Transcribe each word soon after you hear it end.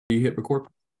You hit record.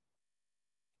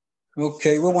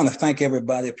 Okay, we want to thank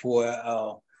everybody for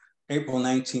our April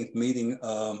 19th meeting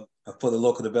for the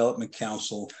Local Development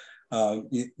Council.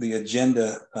 The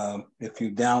agenda, if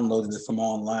you downloaded it from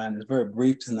online, is very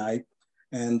brief tonight.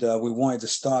 And we wanted to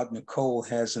start. Nicole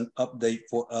has an update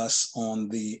for us on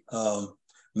the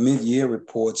mid-year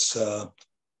reports.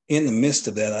 In the midst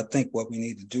of that, I think what we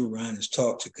need to do, Ryan, is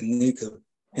talk to Kanika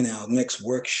in our next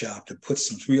workshop to put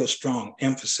some real strong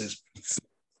emphasis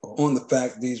on the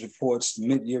fact these reports,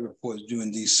 mid-year reports due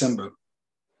in December,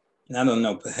 and I don't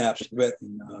know, perhaps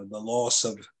threaten the loss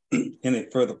of any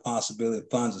further possibility of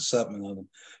funds or supplement of them.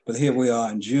 But here we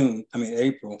are in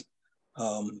April,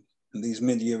 and these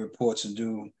mid-year reports are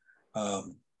due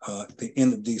at the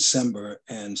end of December,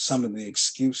 and some of the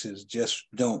excuses just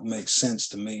don't make sense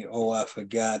to me. Oh, I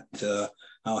forgot,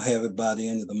 I'll have it by the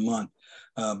end of the month.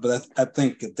 But I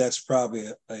think that's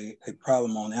probably a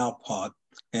problem on our part,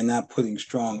 and not putting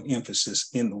strong emphasis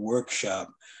in the workshop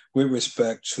with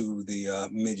respect to the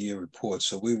mid-year report.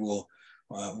 So we will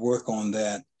work on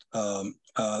that.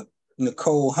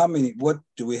 Nicole, what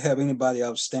do we have anybody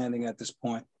outstanding at this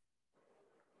point?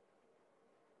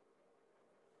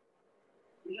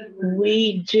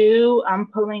 We do. I'm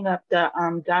pulling up the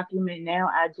document now.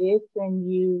 I did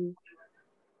send you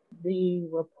the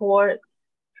report.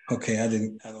 Okay, I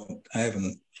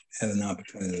haven't had an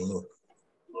opportunity to look.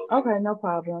 Okay, no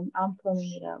problem. I'm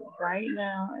pulling it up right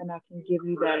now, and I can give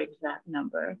you that exact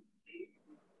number.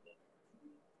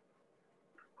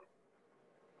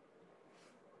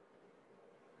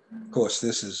 Of course,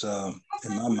 this is,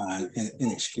 in my mind,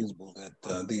 inexcusable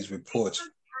that these reports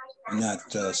are not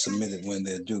submitted when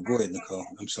they're due. Go ahead, Nicole.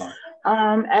 I'm sorry.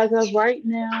 As of right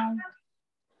now,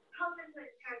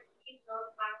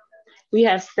 we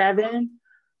have 7.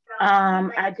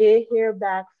 I did hear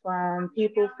back from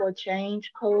People for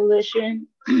Change Coalition,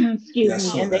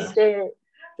 excuse me, and they said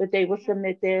that they will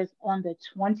submit theirs on the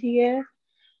 20th.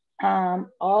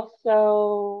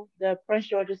 Also, the Prince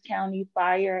George's County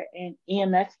Fire and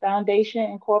EMS Foundation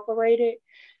Incorporated,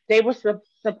 they were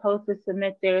supposed to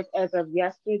submit theirs as of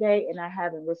yesterday, and I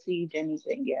haven't received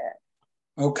anything yet.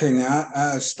 Okay, now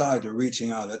I started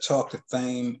reaching out. I talked to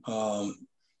Fame,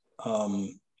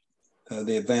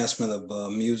 the advancement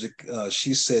of music.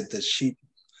 She said that she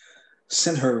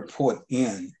sent her report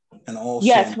in, and also—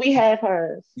 Yes, we have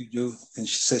hers. You do? And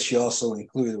she said she also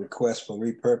included a request for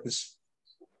repurpose.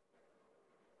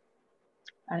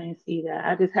 I didn't see that.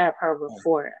 I just have her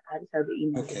report. I just have the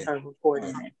email with her report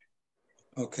in it.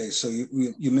 Okay, so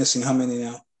you're missing how many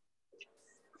now?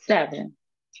 7.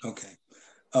 Okay.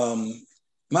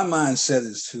 My mindset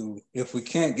is if we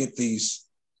can't get these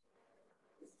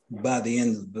by the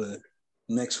end of the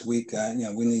next week,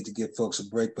 we need to give folks a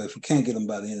break. But if we can't get them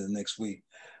by the end of the next week,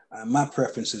 my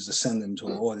preference is to send them to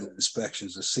audit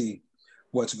inspections to see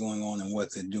what's going on and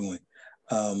what they're doing.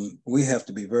 We have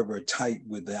to be very, very tight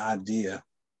with the idea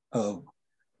of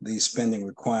these spending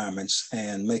requirements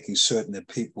and making certain that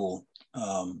people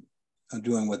are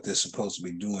doing what they're supposed to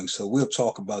be doing. So we'll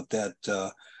talk about that,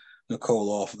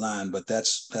 Nicole, offline, but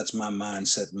that's my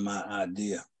mindset and my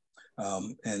idea.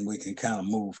 And we can kind of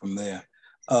move from there.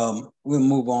 We'll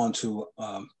move on to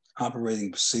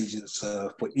operating procedures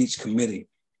for each committee.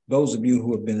 Those of you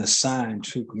who have been assigned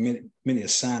to committee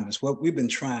assignments, well, we've been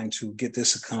trying to get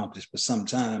this accomplished for some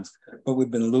time, but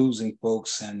we've been losing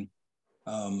folks, and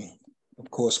of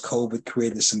course, COVID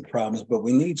created some problems, but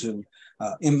we need to,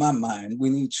 in my mind, we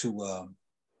need to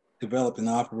develop an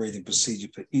operating procedure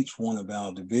for each one of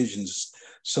our divisions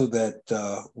so that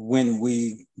when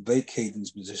we vacate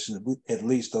these positions, at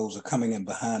least those are coming in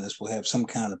behind us will have some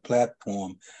kind of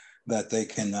platform that they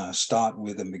can start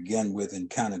with and begin with and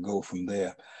kind of go from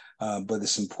there. But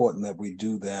it's important that we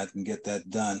do that and get that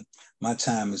done. My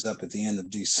time is up at the end of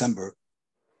December,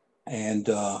 and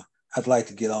I'd like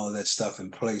to get all of that stuff in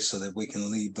place so that we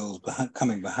can leave those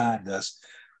coming behind us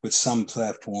with some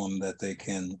platform that they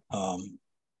can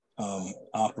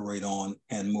operate on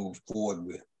and move forward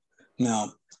with.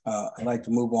 Now, I'd like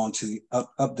to move on to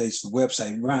updates to the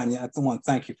website. Ryan, I want to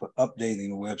thank you for updating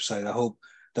the website. I hope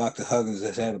Dr. Huggins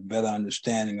has had a better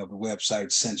understanding of the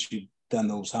website since you've done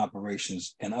those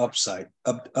operations and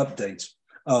updates.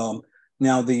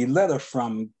 Now, the letter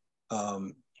from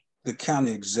the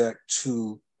county exec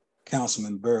to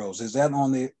Councilman Burrows, is that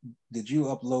on the, did you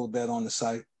upload that on the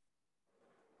site?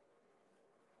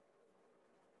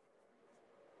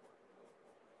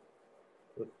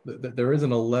 There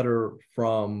isn't a letter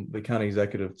from the county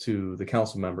executive to the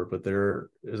council member, but there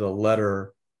is a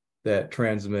letter that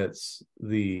transmits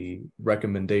the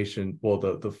recommendation, well,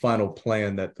 the final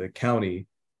plan that the county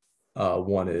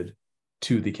wanted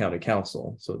to the county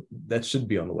council. So that should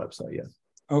be on the website. Yes.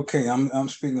 Okay, I'm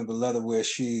speaking of the letter where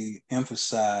she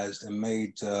emphasized and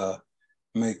made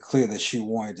clear that she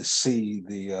wanted to see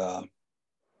the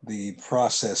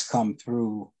process come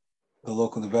through the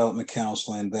local development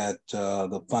council, and that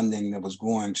the funding that was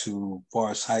going to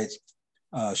Forest Heights,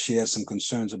 she had some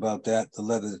concerns about that. The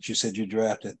letter that you said you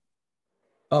drafted.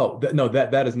 Oh no,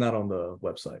 that is not on the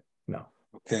website. No.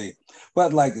 Okay, what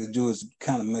I'd like to do is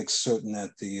kind of make certain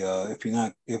that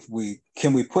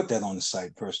can we put that on the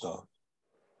site first off?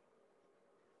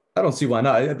 I don't see why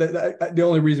not. The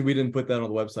only reason we didn't put that on the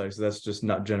website is that's just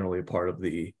not generally a part of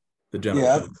the general.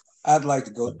 Yeah, I'd like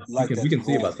to go. We can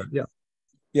see about that. Yeah.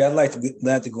 Yeah, I'd like to get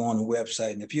that to go on the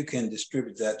website, and if you can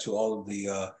distribute that to all of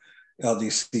the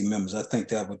LDC members, I think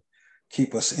that would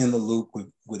keep us in the loop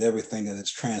with everything that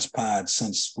has transpired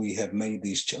since we have made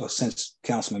since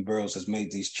Councilman Burrows has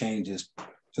made these changes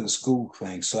to the school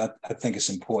thing. So I think it's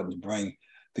important to bring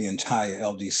the entire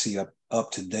LDC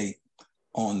up to date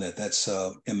on that. That's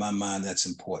in my mind, that's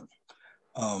important.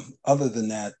 Other than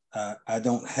that, I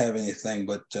don't have anything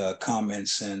but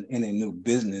comments and any new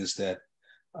business that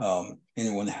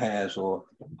anyone has or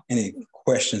any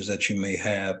questions that you may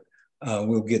have.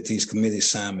 We'll get these committee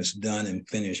assignments done and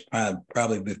finished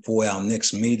probably before our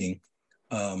next meeting,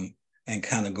 and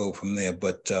kind of go from there.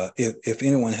 But if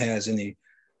anyone has any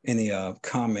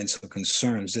comments or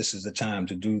concerns, this is the time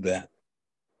to do that.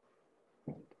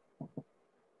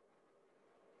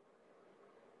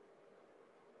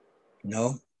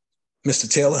 No? Mr.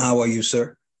 Taylor, how are you,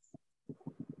 sir?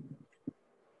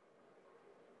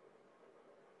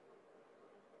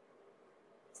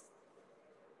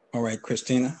 All right,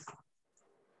 Christina.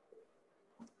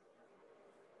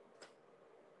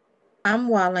 I'm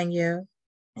well, and you?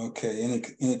 Okay,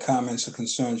 any comments or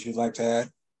concerns you'd like to add?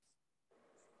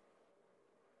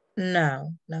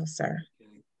 No, sir.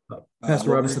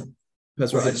 Pastor Robinson,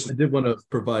 I did want to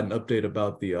provide an update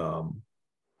about the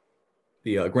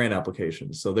grant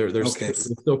applications. So they're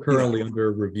still currently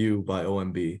under review by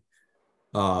OMB.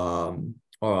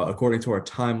 According to our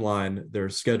timeline,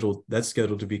 that's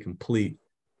scheduled to be complete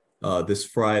this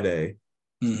Friday,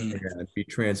 and be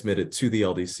transmitted to the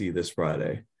LDC this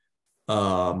Friday.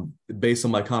 Based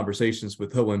on my conversations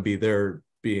with OMB, they're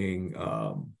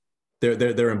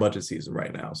in budget season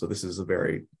right now, so this is a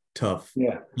very tough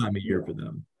time of year for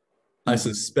them. I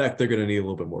suspect they're going to need a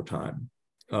little bit more time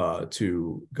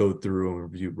to go through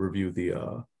and review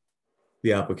the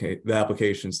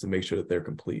applications to make sure that they're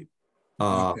complete.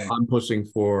 I'm pushing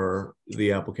for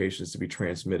the applications to be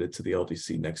transmitted to the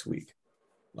LDC next week,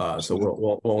 so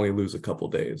we'll only lose a couple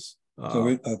days.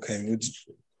 We're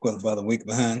about a week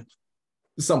behind.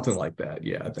 Something like that,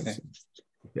 yeah, I think so.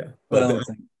 Yeah, but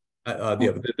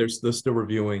they're still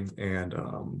reviewing, and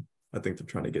I think they're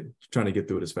trying to get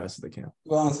through it as fast as they can.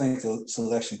 Well, I don't think the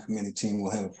selection committee team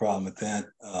will have a problem with that.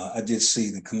 I did see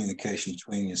the communication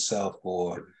between yourself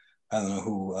or I don't know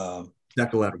who.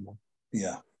 Dr. Lattimore.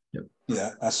 Yeah. Yep.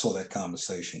 Yeah, I saw that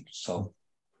conversation, so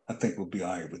I think we'll be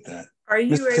all right with that. Are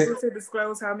you able to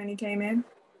disclose how many came in?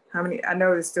 How many? I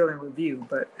know it's still in review,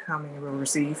 but how many were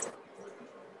received?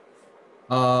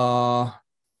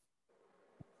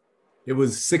 It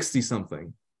was 60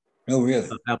 something. Oh, really?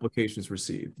 Applications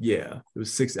received. Yeah, it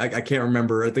was 60. I can't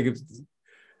remember. I think it's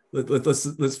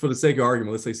let's for the sake of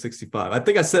argument, let's say 65. I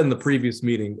think I said in the previous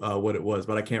meeting what it was,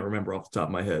 but I can't remember off the top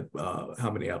of my head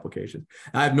how many applications.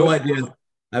 I have no idea.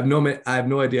 I have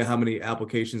no idea how many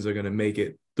applications are going to make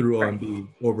it through OMB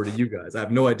over to you guys. I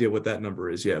have no idea what that number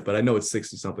is yet, but I know it's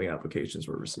 60 something applications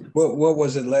were received. What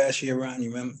was it last year, Ron? You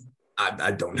remember?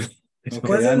 I don't know. Okay,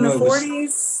 was it in the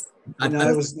 40s?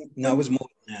 It was more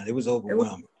than that. It was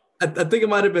overwhelming. I think it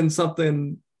might have been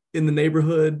something in the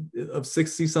neighborhood of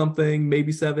 60 something,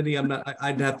 maybe 70.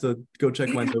 I'd have to go check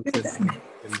my notes and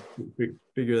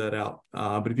figure that out.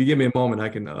 But if you give me a moment, I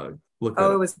can look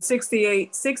at it. It was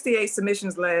 68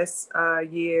 submissions last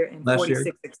year,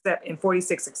 and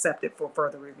 46 accepted for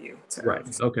further review. So.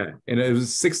 Right. Okay. And it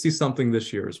was 60 something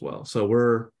this year as well. So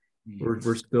we're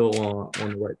still on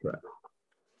the right track.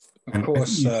 Of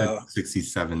course,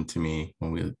 67 to me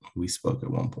when we spoke at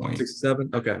one point. 67.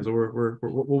 Okay, so we're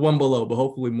one below, but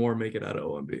hopefully more make it out of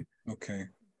OMB. Okay,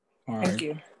 all right. Thank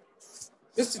you,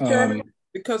 Mr. Chairman.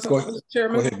 Mr.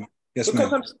 Chairman, yes,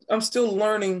 because I'm still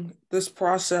learning this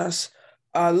process.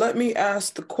 Let me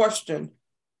ask the question: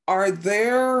 are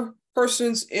there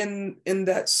persons in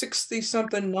that 60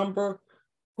 something number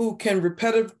who can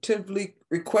repetitively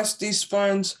request these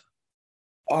funds,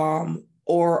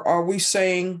 or are we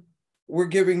saying we're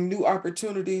giving new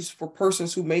opportunities for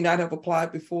persons who may not have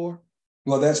applied before?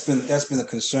 Well, that's been a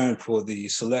concern for the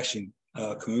selection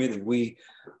committee. We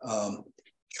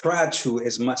try to,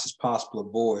 as much as possible,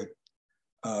 avoid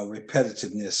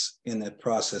repetitiveness in that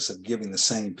process of giving the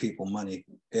same people money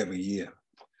every year.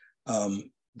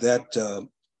 That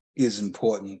is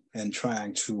important, and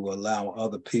trying to allow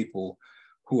other people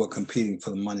who are competing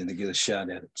for the money to get a shot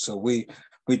at it. So we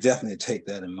definitely take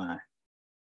that in mind.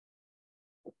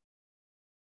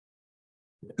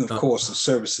 And of course, the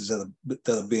services that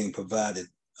are being provided,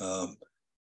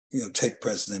 take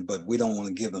precedent, but we don't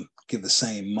want to give the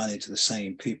same money to the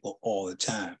same people all the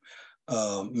time.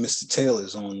 Mr. Taylor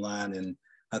is online, and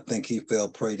I think he fell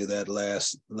prey to that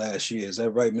last year. Is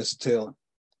that right, Mr. Taylor?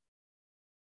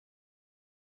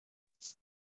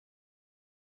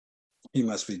 He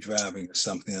must be driving or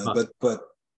something. But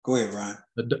go ahead, Ryan.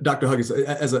 Dr. Huggins,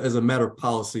 as a matter of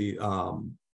policy,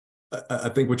 I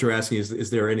think what you're asking is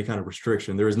there any kind of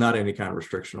restriction? There is not any kind of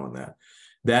restriction on that.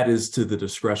 That is to the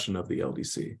discretion of the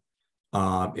LDC.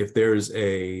 If there's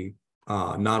a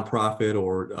nonprofit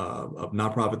or a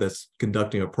nonprofit that's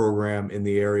conducting a program in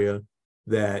the area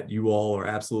that you all are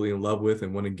absolutely in love with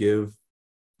and want to give,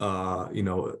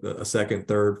 a second,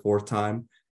 third, fourth time,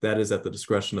 that is at the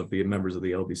discretion of the members of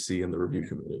the LDC and the review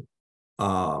committee.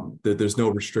 There's no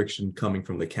restriction coming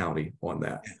from the county on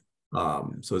that.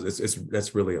 So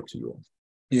that's really up to you all.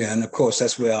 Yeah, and of course,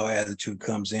 that's where our attitude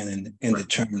comes in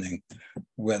determining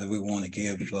whether we want to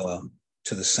give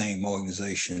to the same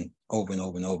organization over and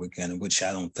over and over again, which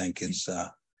I don't think is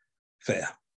fair.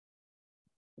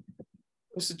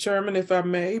 Mr. Chairman, if I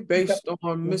may, based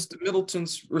on Mr.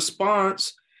 Middleton's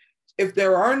response, if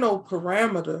there are no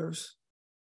parameters,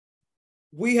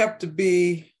 we have to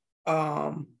be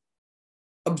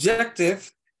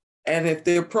objective. And if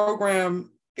their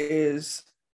program is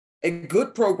a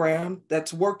good program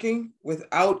that's working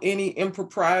without any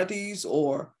improprieties,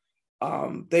 or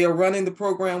they are running the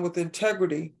program with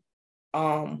integrity,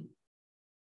 and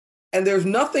there's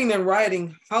nothing in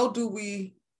writing, how do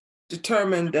we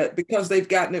determine that because they've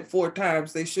gotten it 4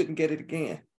 times, they shouldn't get it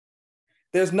again?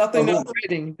 There's nothing in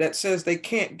writing that says they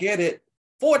can't get it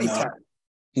 40 times.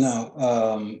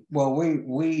 No, well,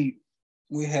 we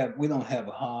don't have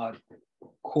a hard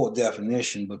core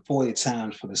definition, but 40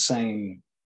 times for the same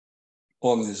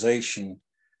organization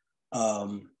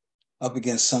up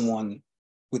against someone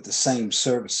with the same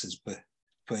services, but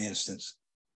for instance,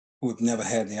 who've never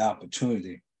had the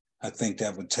opportunity, I think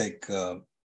that would take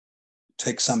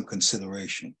some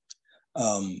consideration.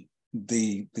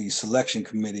 The selection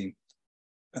committee,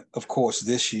 of course,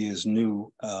 this year is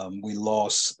new. We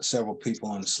lost several people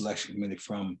on the selection committee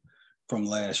from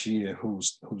last year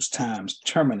whose times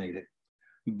terminated.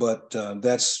 But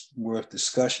that's worth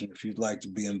discussion. If you'd like to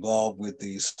be involved with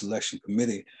the selection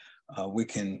committee, we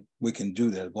can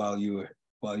do that while you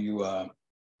are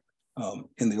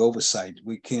in the oversight.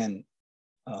 We can,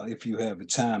 if you have the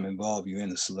time, involve you in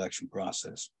the selection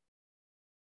process.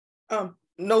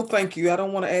 No, thank you. I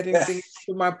don't want to add anything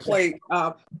to my plate,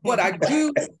 but I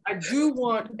do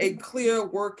want a clear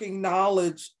working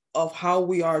knowledge of how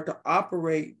we are to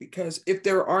operate, because if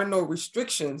there are no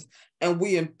restrictions and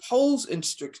we impose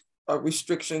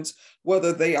restrictions,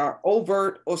 whether they are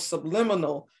overt or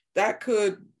subliminal, that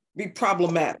could be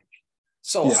problematic.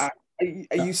 So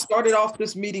you started off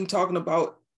this meeting talking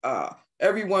about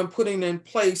everyone putting in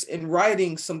place in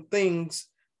writing some things,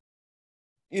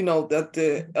 that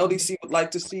the LDC would like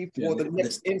to see for the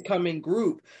next incoming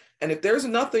group. And if there's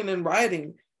nothing in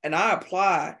writing and I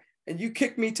apply and you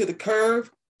kick me to the curb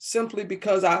simply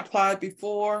because I applied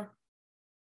before,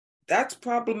 that's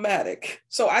problematic.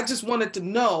 So I just wanted to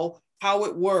know how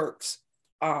it works.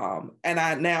 And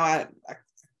I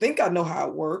think I know how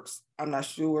it works. I'm not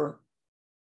sure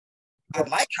I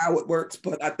like how it works,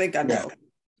 but I think I know.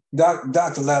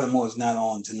 Dr. Lattimore is not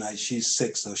on tonight. She's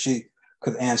sick, so she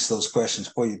could answer those questions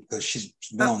for you because she's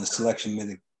been on the selection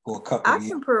committee for a couple of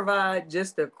years. I can provide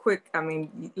just a quick,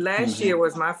 last year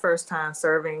was my first time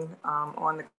serving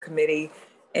on the committee,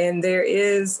 and there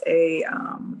is a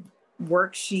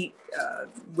worksheet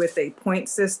with a point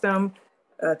system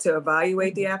to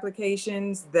evaluate the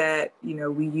applications that,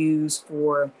 we use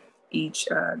for each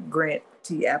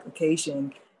grantee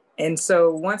application. And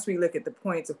so once we look at the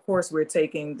points, of course, we're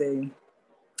taking the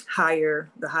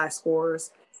high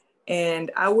scores. And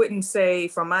I wouldn't say,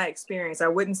 from my experience, I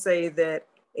wouldn't say that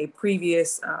a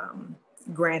previous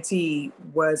grantee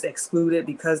was excluded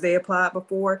because they applied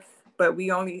before, but we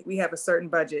have a certain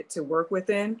budget to work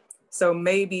within. So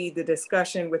maybe the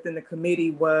discussion within the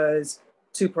committee was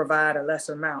to provide a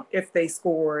lesser amount if they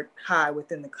scored high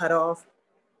within the cutoff,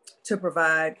 to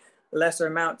provide a lesser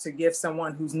amount to give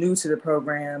someone who's new to the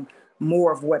program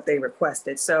more of what they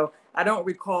requested. So I don't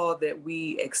recall that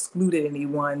we excluded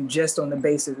anyone just on the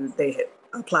basis that they had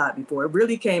applied before. It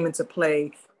really came into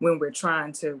play when we're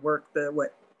trying to work the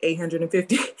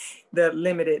 850, the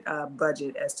limited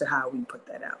budget as to how we put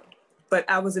that out. But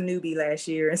I was a newbie last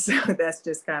year, and so that's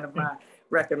just kind of my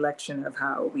recollection of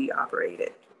how we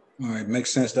operated. All right,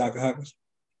 makes sense, Dr. Hawkins?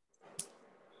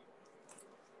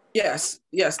 Yes,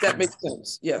 that makes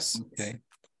sense. Yes. Okay.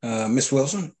 Ms.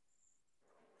 Wilson?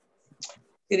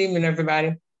 Good evening,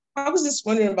 everybody. I was just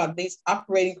wondering about these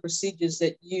operating procedures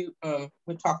that you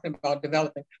were talking about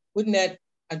developing. Wouldn't that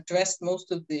address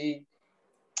most of the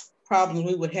problems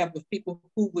we would have with people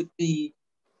who would be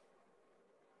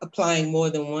applying more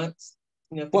than once?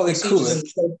 Well, it could.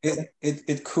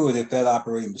 It could if that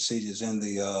operating procedure is in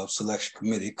the selection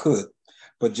committee. It could,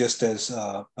 but just as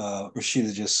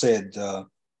Rashida just said,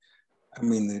 I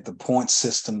mean the point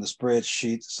system, the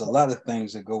spreadsheets, a lot of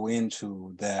things that go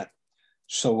into that.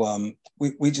 So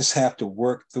we just have to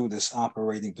work through this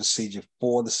operating procedure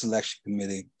for the selection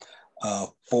committee,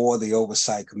 for the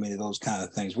oversight committee, those kind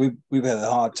of things. We've had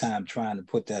a hard time trying to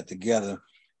put that together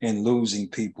and losing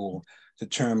people to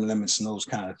term limits and those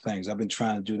kind of things. I've been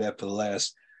trying to do that for the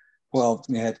last, well,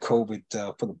 we had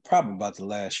COVID for probably about the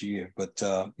last year, but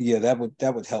yeah, that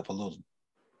would help a little.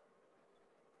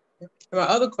 My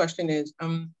other question is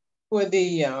for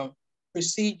the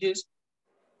procedures,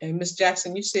 and Ms.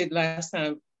 Jackson, you said last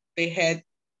time they had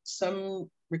some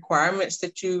requirements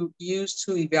that you use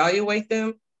to evaluate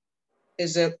them.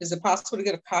 Is it possible to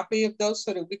get a copy of those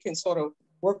so that we can sort of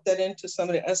work that into some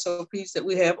of the SOPs that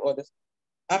we have or the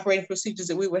operating procedures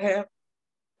that we would have?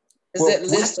 Is that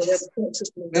list or that point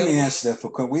system available? Let me answer that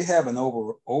for we have an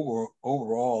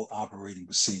overall operating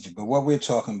procedure, but what we're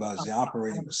talking about is the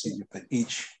operating procedure for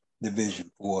each division,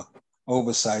 for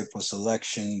oversight, for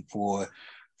selection, for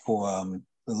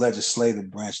the legislative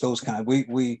branch, those kind of,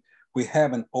 we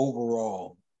have an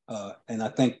overall, and I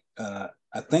think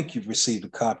you've received a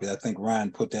copy. I think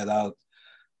Ryan put that out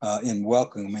in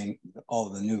welcoming all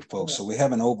of the new folks. So we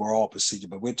have an overall procedure,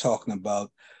 but we're talking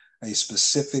about a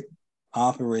specific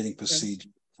operating procedure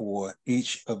for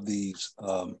each of these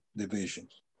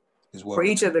divisions. Is what for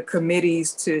each of the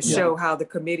committees to show how the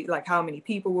committee, like how many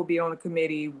people will be on the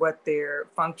committee, what their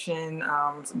function,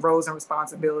 roles and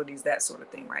responsibilities, that sort of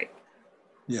thing, right?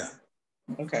 Yeah.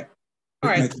 Okay. All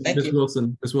right. Thank you.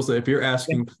 Ms. Wilson, if you're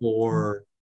asking for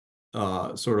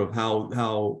sort of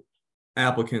how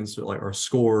applicants are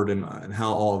scored and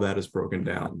how all of that is broken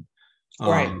down,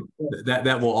 right,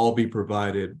 that will all be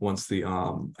provided once the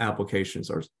applications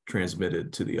are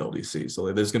transmitted to the LDC.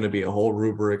 So there's going to be a whole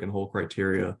rubric and whole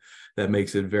criteria that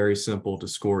makes it very simple to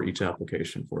score each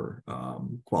application for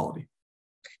quality.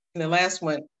 And the last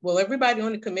one, will everybody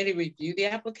on the committee review the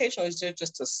application, or is there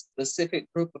just a specific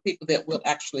group of people that will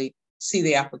actually see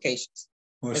the applications?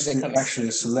 Well, actually,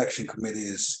 the selection committee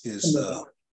is the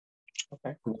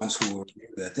ones who will review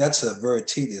that. That's a very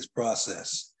tedious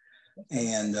process,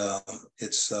 and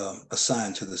it's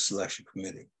assigned to the selection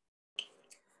committee.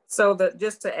 So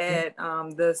just to add,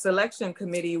 the selection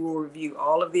committee will review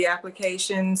all of the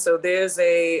applications. So there's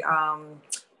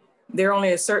there are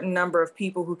only a certain number of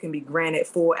people who can be granted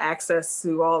full access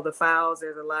to all the files.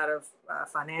 There's a lot of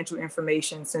financial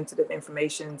information, sensitive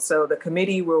information. So the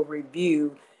committee will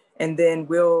review, and then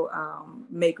we'll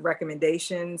make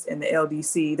recommendations, and the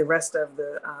LDC, the rest of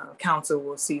the council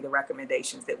will see the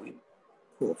recommendations that we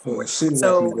pull forward.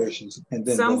 So and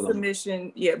then some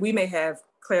submission, we may have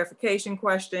clarification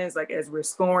questions, like as we're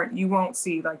scoring, you won't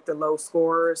see like the low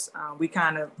scorers. We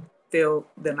kind of fill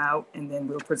them out, and then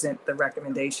we'll present the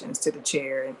recommendations to the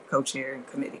chair and co-chair and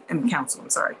committee and council. I'm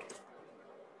sorry.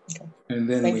 And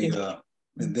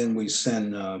then we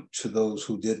send to those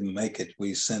who didn't make it.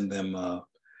 We send them a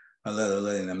letter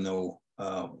letting them know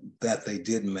that they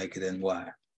didn't make it and why.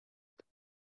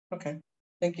 Okay,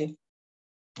 thank you.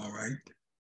 All right,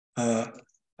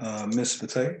 Ms.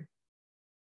 Pate.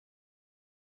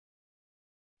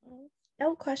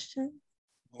 No question.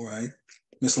 All right,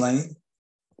 Ms. Lane.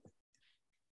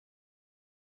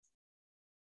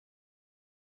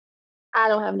 I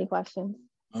don't have any questions.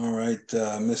 All right,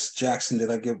 Ms. Jackson,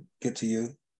 did I get to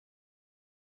you?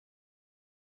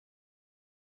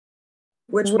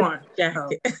 Which one?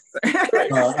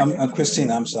 I'm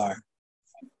Christina, I'm sorry.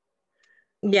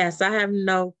 Yes, I have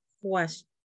no question.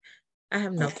 I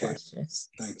have no questions.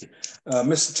 Thank you.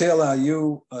 Mr. Taylor,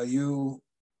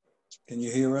 can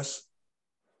you hear us?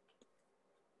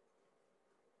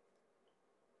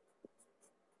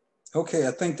 Okay,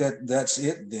 I think that's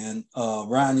it then.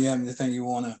 Ryan, you have anything you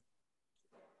wanna?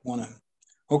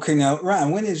 Okay, now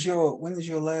Ryan, when is your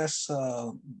last day?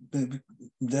 And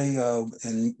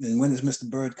when is Mr.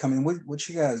 Bird coming? What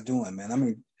you guys doing, man? I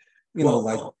mean, you know,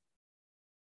 like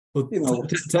Well,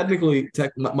 technically,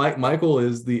 Michael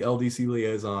is the LDC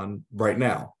liaison right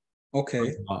now.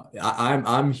 Okay.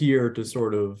 I'm here to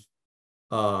sort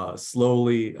of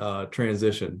slowly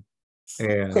transition.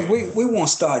 And because we won't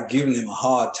start giving him a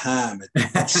hard time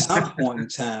at some point in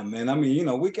time, man. I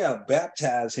mean, we gotta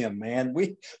baptize him, man.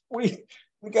 We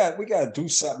got to do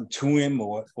something to him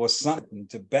or something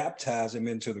to baptize him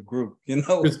into the group,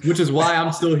 Which is why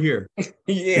I'm still here.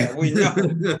 Yeah, we know.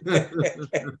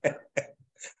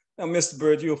 Now, Mr.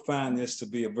 Bird, you'll find this to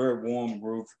be a very warm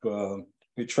group.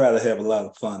 We try to have a lot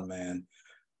of fun, man,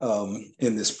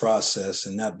 in this process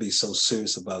and not be so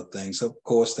serious about things. Of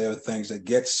course, there are things that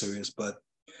get serious, but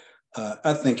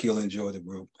I think you'll enjoy the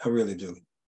group. I really do.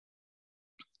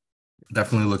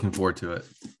 Definitely looking forward to it.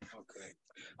 Okay.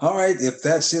 All right. If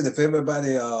that's it, if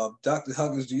everybody, Dr.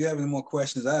 Huggins, do you have any more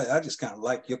questions? I just kind of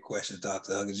like your questions,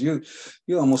 Dr. Huggins. You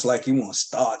almost like you want to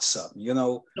start something,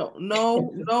 No.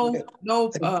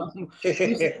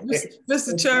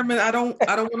 Mr. Chairman, I don't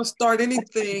want to start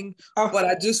anything, but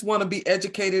I just want to be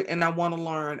educated and I want to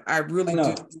learn. I really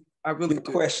do. I really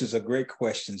do. Questions are great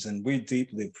questions, and we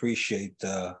deeply appreciate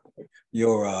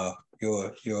your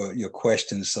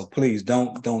questions. So please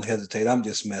don't hesitate. I'm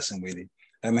just messing with you.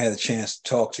 I haven't had a chance to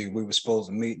talk to you. We were supposed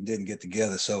to meet and didn't get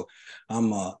together. So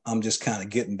I'm just kind of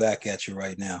getting back at you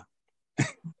right now.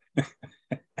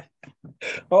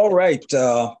 All right. If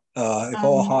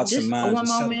all hearts and minds. One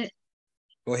moment.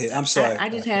 Go ahead. I'm sorry. I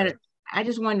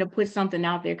just wanted to put something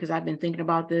out there because I've been thinking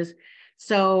about this.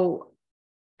 So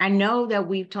I know that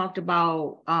we've talked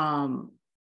about,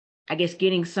 I guess,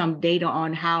 getting some data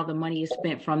on how the money is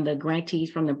spent from the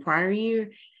grantees from the prior year.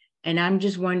 And I'm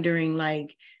just wondering,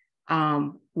 like,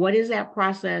 what is that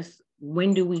process?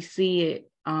 When do we see it?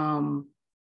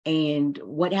 And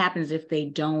what happens if they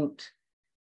don't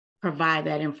provide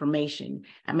that information?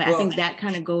 I mean, I think that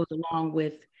kind of goes along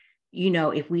with,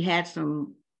 if we had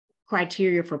some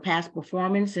criteria for past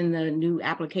performance in the new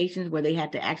applications where they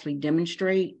had to actually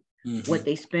demonstrate what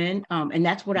they spend. And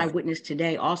that's what I witnessed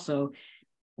today also.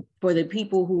 For the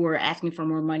people who were asking for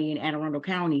more money in Anne Arundel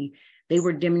County, they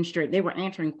were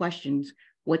answering questions,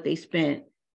 what they spent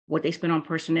on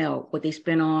personnel, what they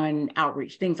spent on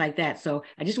outreach, things like that. So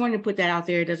I just wanted to put that out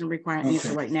there. It doesn't require an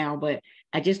answer right now, but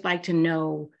I just like to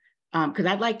know, because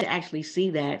I'd like to actually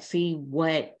see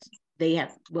what they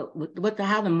have,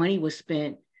 how the money was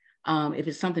spent. If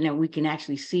it's something that we can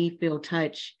actually see, feel,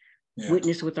 touch,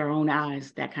 witness with our own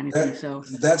eyes, that kind of thing. So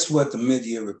that's what the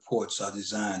mid-year reports are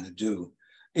designed to do.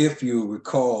 If you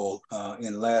recall,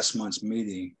 in last month's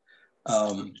meeting,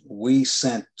 we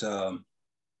sent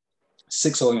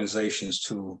 6 organizations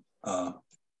to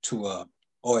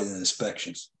audit and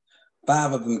inspections.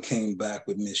 5 of them came back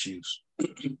with misuse.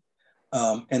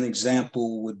 An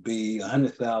example would be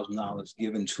 $100,000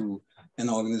 given to an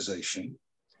organization,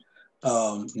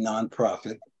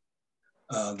 nonprofit.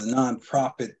 The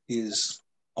nonprofit is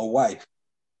a wife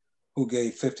who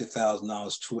gave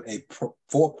 $50,000 to a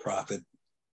for-profit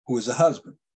who is a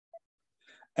husband.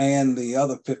 And the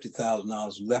other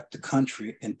 $50,000 left the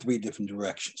country in 3 different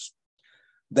directions.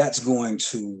 That's going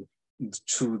to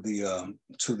the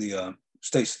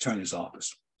state's attorney's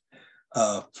office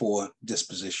for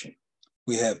disposition.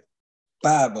 We have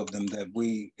 5 of them that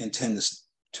we intend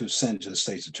to send to the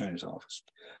state's attorney's office.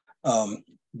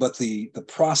 But the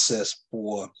process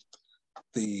for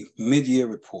the mid-year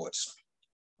reports,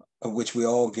 of which we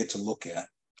all get to look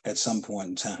at some point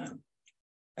in time,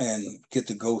 and get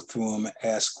to go through them,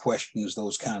 ask questions,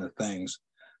 those kind of things.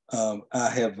 I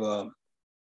have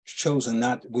chosen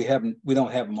we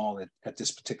don't have them all at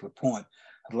this particular point.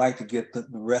 I'd like to get the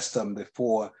rest of them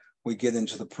before we get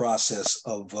into the process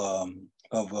of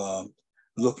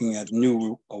looking at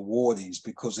new awardees,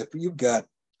 because if you've got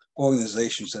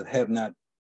organizations that have not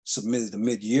submitted the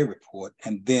mid-year report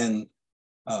and then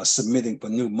submitting for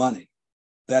new money,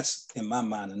 that's, in my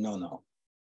mind, a no-no.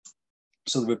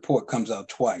 So the report comes out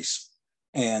twice,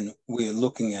 and we're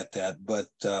looking at that. But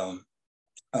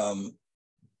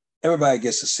everybody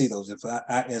gets to see those. If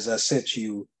as I said to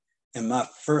you in my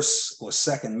first or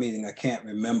second meeting, I can't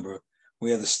remember,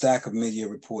 we had a stack of mid-year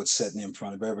reports sitting in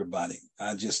front of everybody.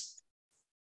 I just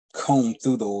combed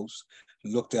through those,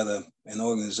 looked at an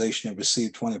organization that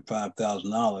received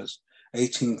 $25,000.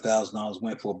 $18,000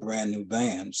 went for a brand new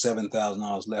van,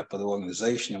 $7,000 left for the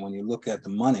organization. And when you look at the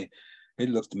money, it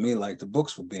looked to me like the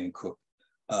books were being cooked.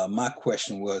 My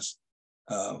question was,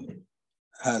 how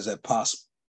is that possible?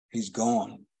 He's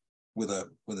gone with an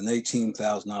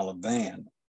 $18,000 van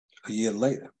a year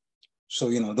later. So,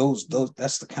 those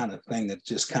that's the kind of thing that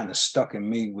just kind of stuck in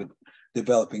me with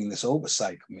developing this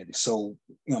oversight committee. So,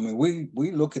 we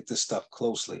look at this stuff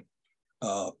closely.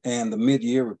 and the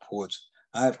mid-year reports,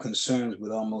 I have concerns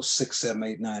with almost 6, 7,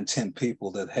 8, 9, 10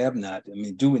 people that have not,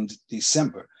 due in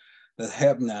December, that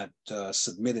have not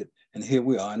submitted, and here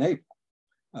we are in April.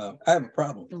 I have a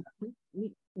problem.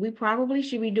 We probably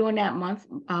should be doing that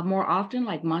more often,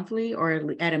 like monthly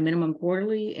or at a minimum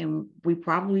quarterly, and we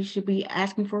probably should be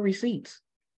asking for receipts.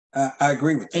 I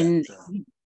agree with that.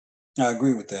 I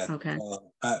agree with that. Okay.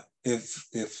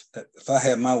 If I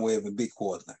had my way, it would be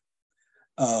quarterly.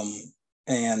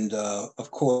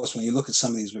 Of course, when you look at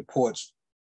some of these reports,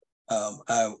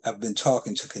 I've been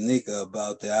talking to Kanika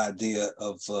about the idea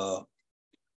of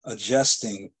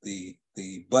adjusting the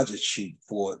budget sheet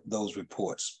for those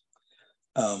reports.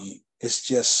 It's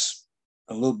just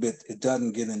a little bit, it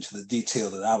doesn't get into the detail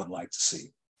that I would like to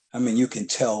see. You can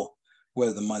tell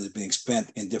whether the money is being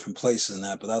spent in different places or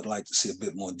not, but I'd like to see a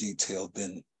bit more detail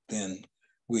than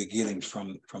we're getting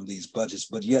from these budgets.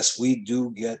 But yes, we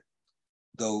do get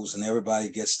those, and everybody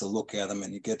gets to look at them,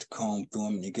 and you get to comb through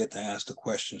them, and you get to ask the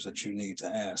questions that you need to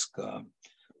ask.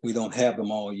 We don't have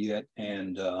them all yet,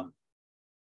 and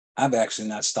I've actually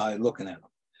not started looking at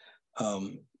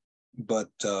them. But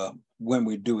when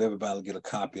we do, everybody will get a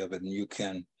copy of it, and you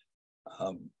can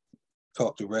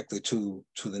talk directly to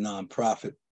the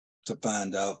nonprofit to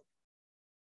find out,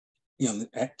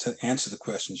 to answer the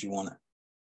questions you want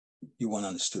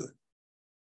understood.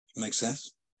 Make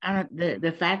sense?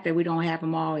 The fact that we don't have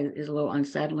them all is a little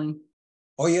unsettling.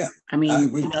 Oh yeah,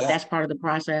 that's part of the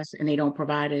process, and they don't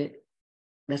provide it.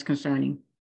 That's concerning.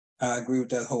 I agree with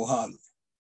that wholeheartedly.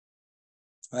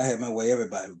 If I had my way,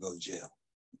 everybody would go to jail.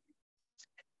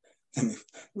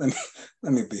 Let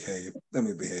me behave.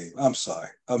 I'm sorry.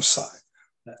 I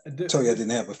told you I didn't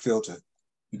have a filter.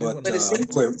 But go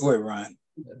ahead, Ryan.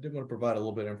 I did want to provide a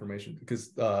little bit of information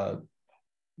because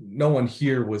no one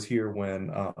here was here when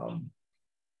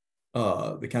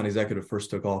the county executive first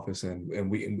took office and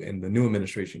the new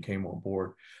administration came on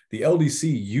board. The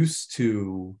LDC used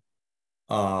to,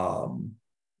 and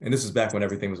this is back when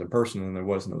everything was in person and there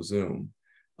was no Zoom.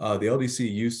 The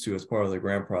LDC used to, as part of the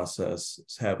grant process,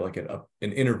 have like an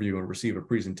interview and receive a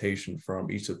presentation from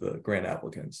each of the grant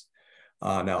applicants.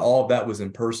 Now, all of that was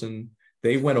in person.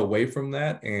 They went away from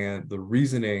that, and the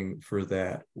reasoning for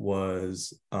that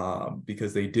was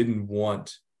because they didn't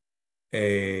want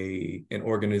an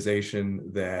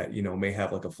organization that may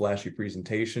have like a flashy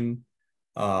presentation,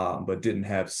 but didn't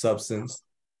have substance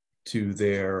to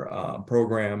their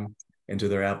program and to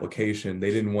their application. They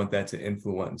didn't want that to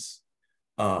influence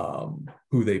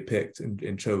who they picked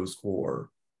and chose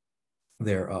for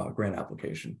their grant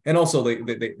application. And also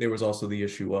there was also the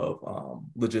issue of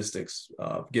logistics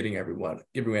of getting everyone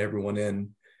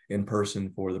in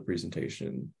person for the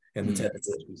presentation and the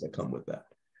technical issues that come with that.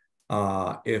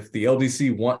 If the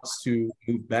LDC wants to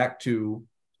move back to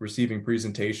receiving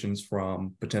presentations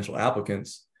from potential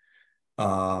applicants,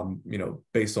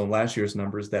 based on last year's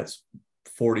numbers, that's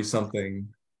 40 something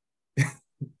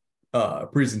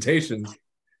presentations.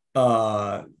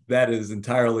 That is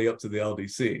entirely up to the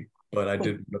LDC. But I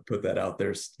did put that out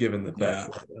there, given the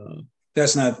fact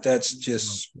that that's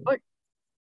just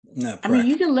not I mean,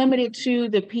 you can limit it to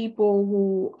the people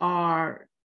who are,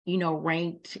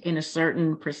 ranked in a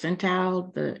certain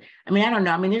percentile. I don't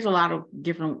know. There's a lot of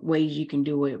different ways you can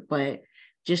do it, but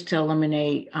just to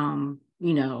eliminate, nobody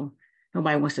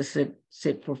wants to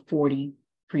sit for 40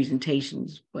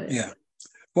 presentations. But yeah.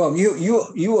 Well,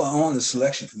 you are on the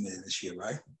selection committee this year,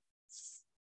 right?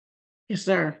 Yes,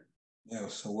 sir. Yeah,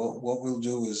 so what we'll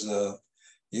do is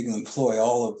you can employ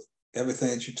all of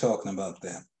everything that you're talking about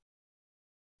there.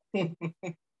 I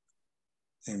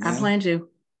plan to.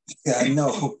 Yeah, I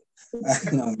know,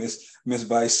 Miss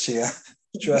Vice Chair.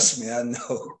 Trust me, I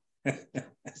know.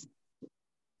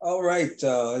 All right,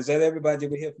 is that everybody?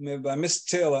 Did we hear from everybody? Mr.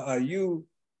 Taylor, are you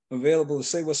available to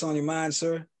say what's on your mind,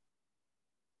 sir?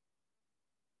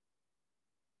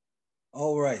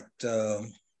 All right.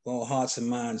 All hearts and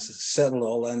minds settled.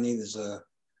 All I need is a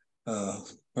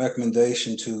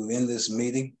recommendation to end this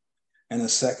meeting in a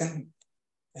second,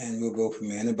 and we'll go from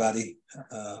there. Anybody?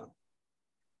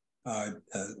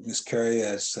 Ms. Carey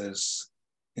has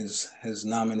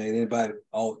nominated.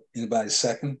 Anybody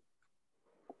second?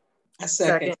 I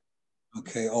second.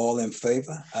 Okay, all in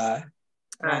favor? Aye.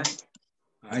 Aye.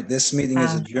 All right, this meeting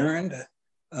is adjourned.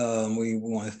 We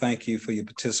want to thank you for your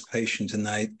participation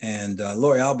tonight. And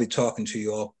Lori, I'll be talking to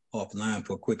you offline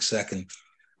for a quick second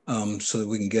so that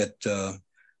we can get,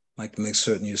 like to make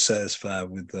certain you're satisfied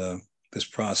with this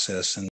process. And